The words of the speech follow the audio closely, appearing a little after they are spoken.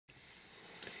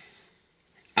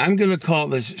I'm going to call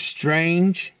this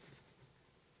strange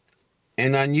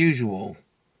and unusual,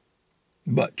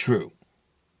 but true.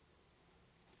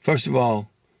 First of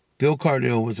all, Bill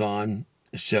Cardille was on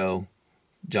a show,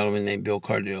 a gentleman named Bill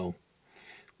Cardille,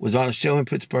 was on a show in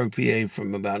Pittsburgh, PA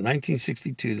from about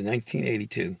 1962 to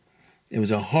 1982. It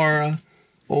was a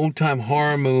old-time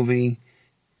horror movie,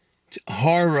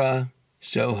 horror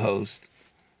show host.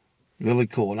 Really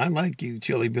cool. And I like you,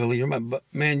 Chili Billy.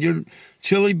 You're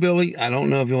Chili Billy. I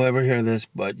don't know if you'll ever hear this,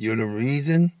 but you're the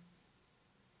reason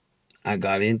I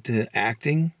got into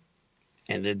acting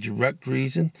and the direct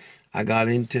reason I got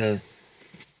into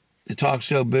the talk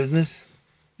show business,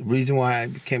 the reason why I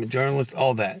became a journalist,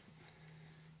 all that.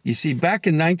 You see, back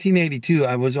in 1982,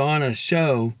 I was on a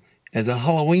show as a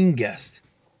Halloween guest.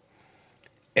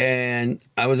 And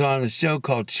I was on a show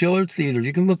called Chiller Theater.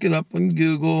 You can look it up on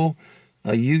Google,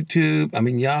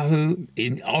 Yahoo,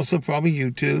 and also probably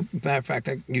YouTube. Matter of fact,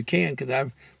 you can, because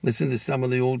I've listened to some of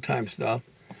the old-time stuff.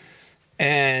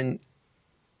 And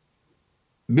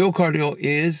Bill Cardille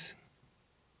is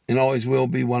and always will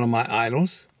be one of my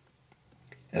idols.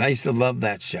 And I used to love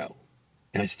that show,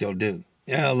 and I still do.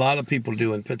 Yeah, a lot of people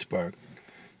do in Pittsburgh.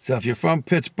 So if you're from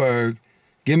Pittsburgh,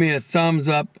 give me a thumbs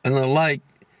up and a like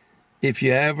if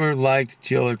you ever liked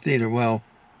Chiller Theater. Well,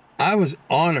 I was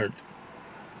honored,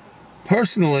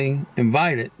 personally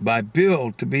invited by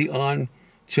Bill to be on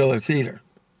Chiller Theater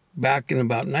back in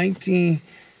about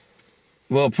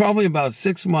probably about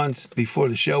 6 months before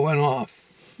the show went off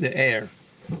the air.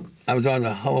 I was on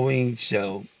the Halloween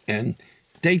show, and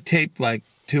they taped like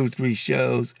 2 or 3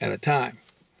 shows at a time.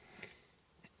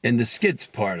 And the skits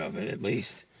part of it, at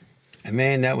least. And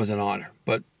man, that was an honor.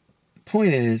 But the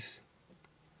point is,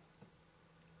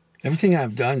 everything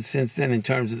I've done since then in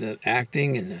terms of the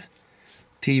acting and the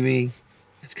TV,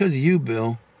 it's because of you,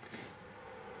 Bill.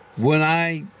 When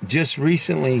I just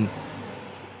recently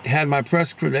had my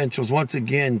press credentials once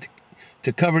again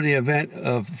to cover the event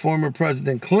of former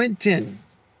President Clinton,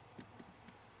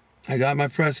 I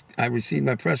received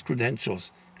my press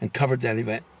credentials and covered that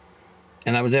event.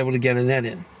 And I was able to get a net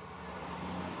in.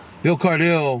 Bill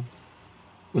Cardille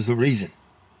was the reason.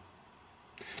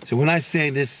 So when I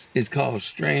say this is called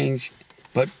strange,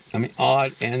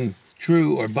 odd and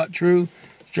true, or but true,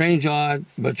 strange, odd,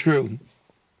 but true,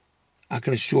 I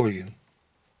can assure you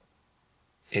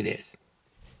it is.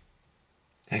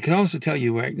 I can also tell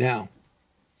you right now,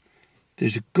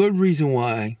 there's a good reason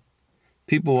why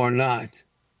people are not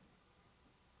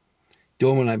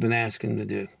doing what I've been asking them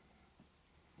to do.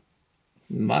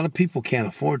 A lot of people can't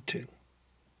afford to.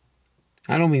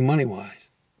 I don't mean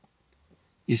money-wise.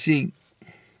 You see,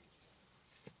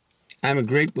 I'm a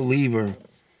great believer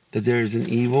that there is an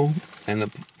evil and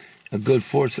a good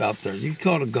force out there. You can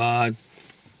call it a God,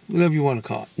 whatever you want to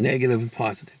call it, negative and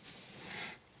positive.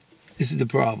 This is the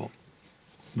problem.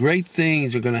 Great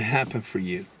things are going to happen for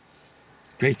you.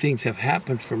 Great things have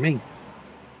happened for me.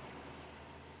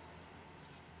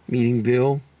 Meeting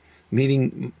Bill,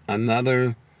 meeting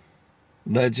another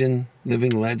legend,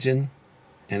 living legend,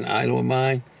 an idol of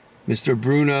mine, Mr.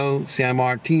 Bruno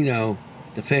Sammartino,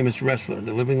 the famous wrestler,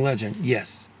 the living legend.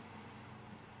 Yes,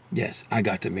 I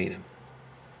got to meet him.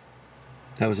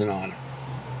 That was an honor.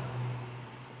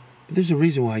 But there's a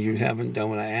reason why you haven't done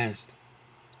what I asked.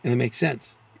 And it makes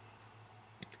sense.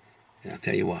 And I'll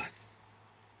tell you why.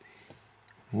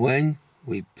 When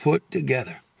we put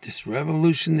together this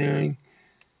revolutionary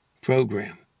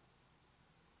program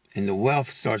and the wealth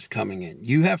starts coming in,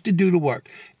 you have to do the work.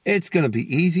 It's going to be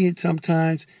easy at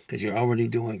sometimes because you're already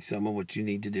doing some of what you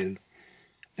need to do.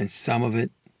 And some of it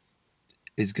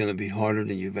is going to be harder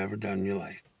than you've ever done in your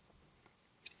life.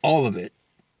 All of it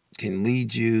can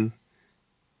lead you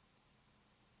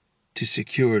to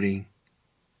security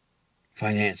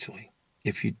financially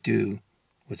if you do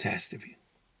what's asked of you.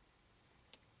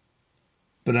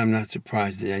 But I'm not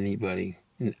surprised that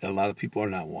a lot of people are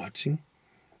not watching.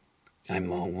 I'm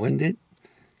long-winded.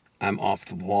 I'm off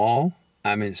the wall.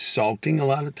 I'm insulting a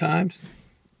lot of times.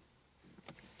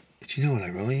 But you know what I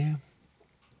really am?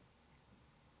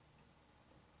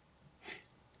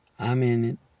 I'm in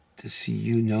it to see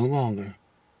you no longer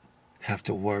have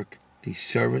to work these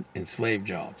servant and slave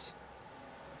jobs.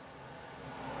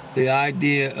 The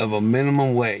idea of a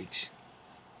minimum wage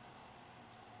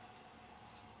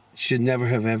should never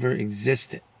have ever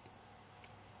existed.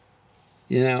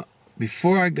 You know,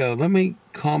 before I go, let me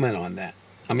comment on that.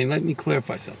 Let me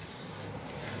clarify something.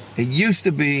 It used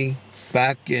to be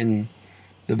back in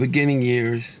the beginning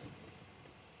years,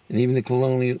 and even the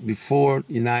colonial, before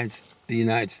the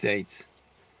United States,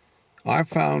 our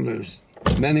founders,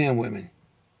 men and women,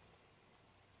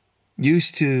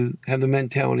 used to have the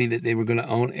mentality that they were going to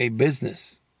own a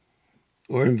business.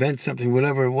 or invent something,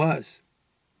 whatever it was.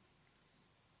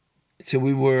 So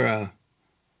we were a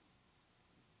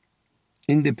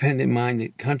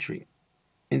independent-minded country,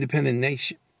 independent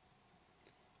nation.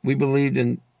 We believed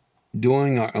in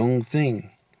doing our own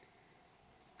thing,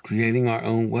 creating our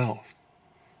own wealth,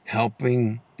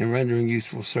 helping and rendering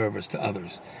useful service to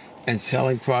others, and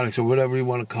selling products or whatever you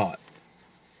want to call it.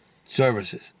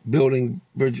 Services, building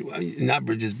bridges, not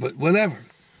bridges, but whatever.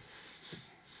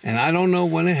 And I don't know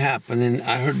when it happened, and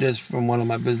I heard this from one of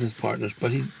my business partners,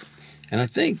 and I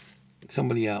think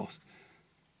somebody else.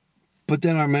 But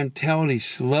then our mentality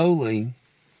slowly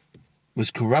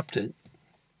was corrupted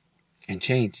and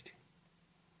changed.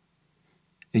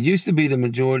 It used to be the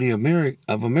majority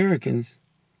of Americans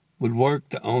would work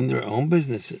to own their own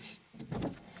businesses.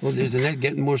 Well, there's a net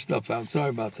getting more stuff out. Sorry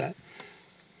about that.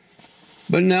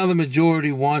 But now the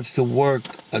majority wants to work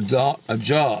a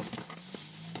job.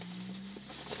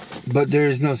 But there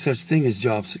is no such thing as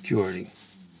job security.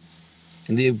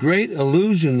 And the great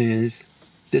illusion is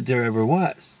that there ever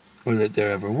was, or that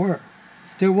there ever were.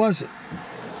 There wasn't.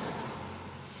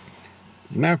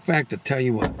 As a matter of fact, I'll tell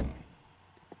you what.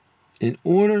 In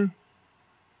order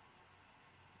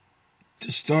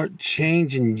to start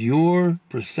changing your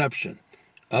perception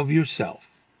of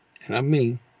yourself and of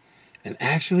me, and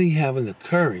actually having the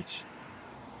courage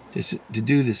to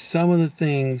do some of the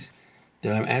things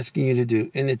that I'm asking you to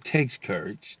do, and it takes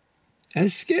courage, and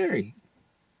it's scary.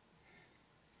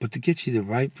 But to get you the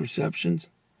right perceptions,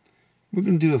 we're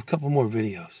going to do a couple more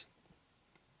videos.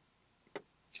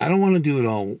 I don't want to do it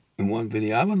all in one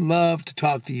video. I would love to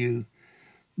talk to you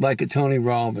like a Tony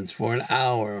Robbins for an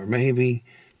hour, or maybe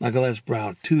like a Les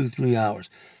Brown, 2-3 hours.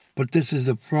 But this is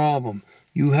the problem.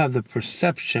 You have the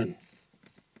perception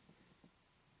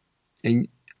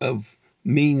of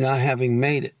me not having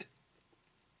made it.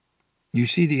 You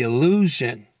see the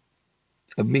illusion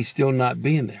of me still not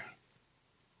being there.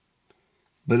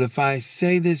 But if I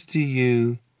say this to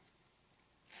you,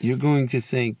 you're going to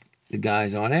think the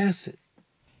guy's on acid.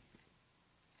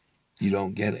 You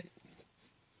don't get it.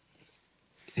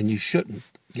 And you shouldn't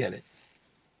get it.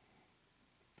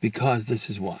 Because this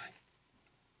is why.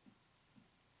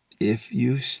 If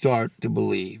you start to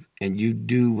believe and you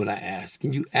do what I ask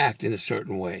and you act in a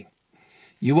certain way,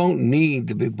 you won't need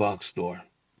the big box store.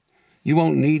 You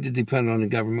won't need to depend on the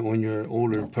government when you're an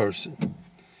older person.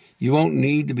 You won't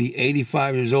need to be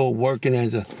 85 years old working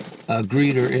as a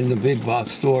greeter in the big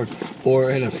box store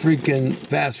or in a freaking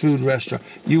fast food restaurant.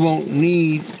 You won't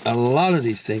need a lot of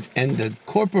these things. And the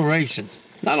corporations,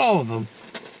 not all of them,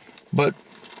 but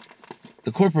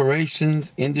the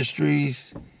corporations,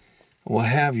 industries, what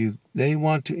have you, they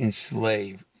want to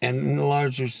enslave, and in a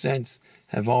larger sense,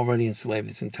 have already enslaved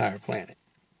this entire planet.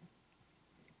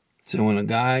 So when a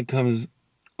guy comes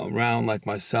around like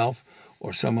myself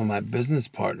or some of my business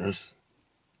partners,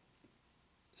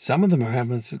 some of them are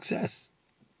having success.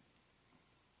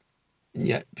 And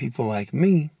yet people like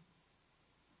me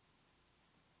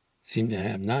seem to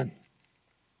have none.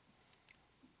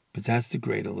 But that's the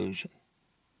great illusion.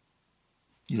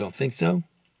 You don't think so?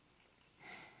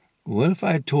 What if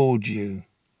I told you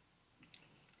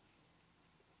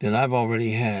that I've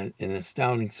already had an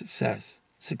astounding success?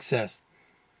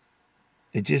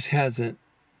 It just hasn't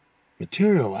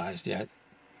materialized yet.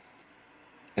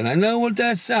 And I know what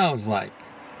that sounds like.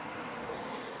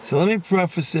 So let me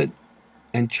preface it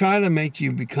and try to make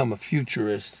you become a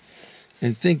futurist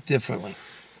and think differently.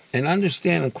 And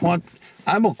understand and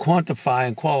I will quantify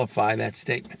and qualify that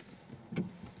statement.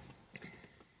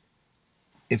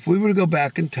 If we were to go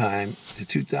back in time to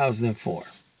 2004,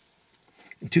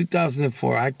 in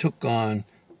 2004, I took on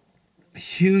a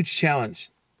huge challenge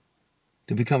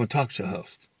to become a talk show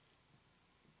host.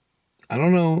 I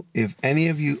don't know if any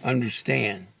of you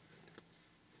understand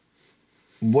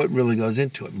what really goes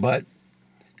into it, but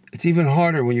it's even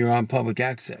harder when you're on public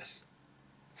access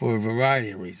for a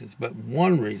variety of reasons. But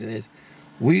one reason is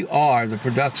we are the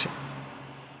production.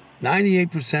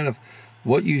 98% of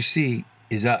what you see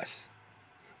is us.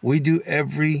 We do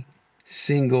every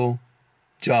single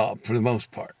job for the most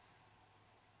part.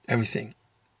 Everything.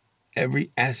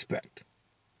 Every aspect.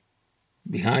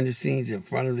 Behind the scenes, in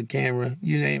front of the camera,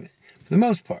 you name it. For the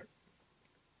most part.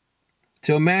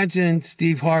 So imagine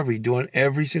Steve Harvey doing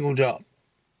every single job.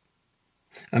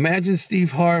 Imagine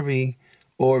Steve Harvey,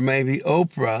 or maybe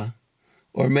Oprah,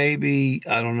 or maybe,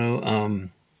 I don't know,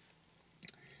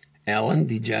 Ellen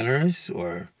DeGeneres,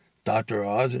 or Dr.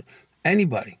 Oz, or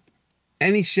anybody.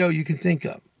 Any show you can think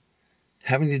of,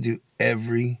 having to do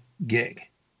every gig.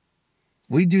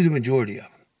 We do the majority of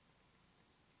them.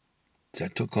 So I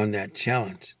took on that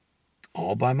challenge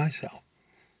all by myself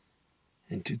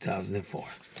in 2004.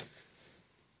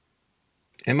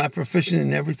 Am I proficient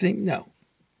in everything? No.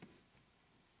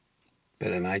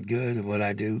 But am I good at what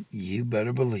I do? You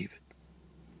better believe it.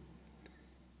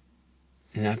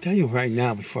 And I'll tell you right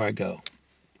now before I go,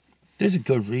 there's a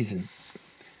good reason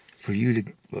for you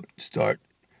to start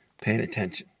paying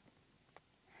attention.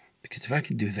 Because if I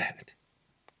can do that,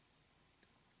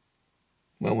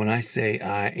 well, when I say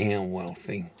I am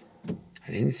wealthy,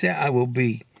 I didn't say I will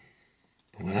be,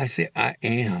 but when I say I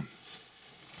am,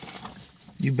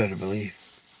 you better believe.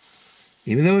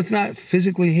 Even though it's not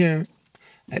physically here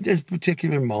at this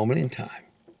particular moment in time,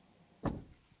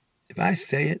 if I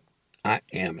say it, I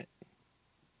am it.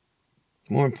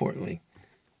 More importantly,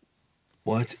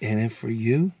 what's in it for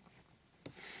you?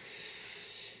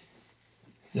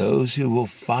 Those who will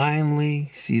finally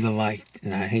see the light,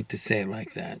 and I hate to say it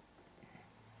like that,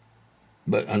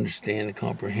 but understand and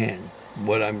comprehend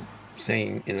what I'm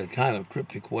saying in a kind of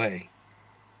cryptic way.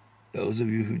 Those of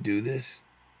you who do this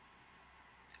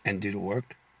and do the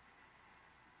work,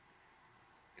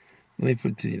 let me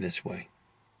put it to you this way.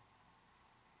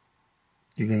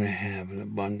 You're going to have an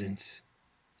abundance.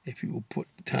 If you will put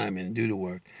the time in and do the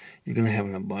work, you're going to have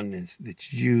an abundance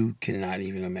that you cannot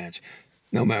even imagine.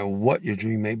 No matter what your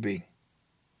dream may be,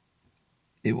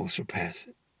 it will surpass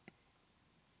it.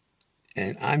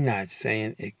 And I'm not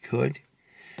saying it could.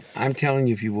 I'm telling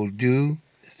you, if you will do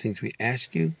the things we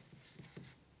ask you,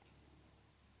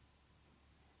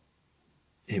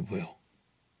 it will.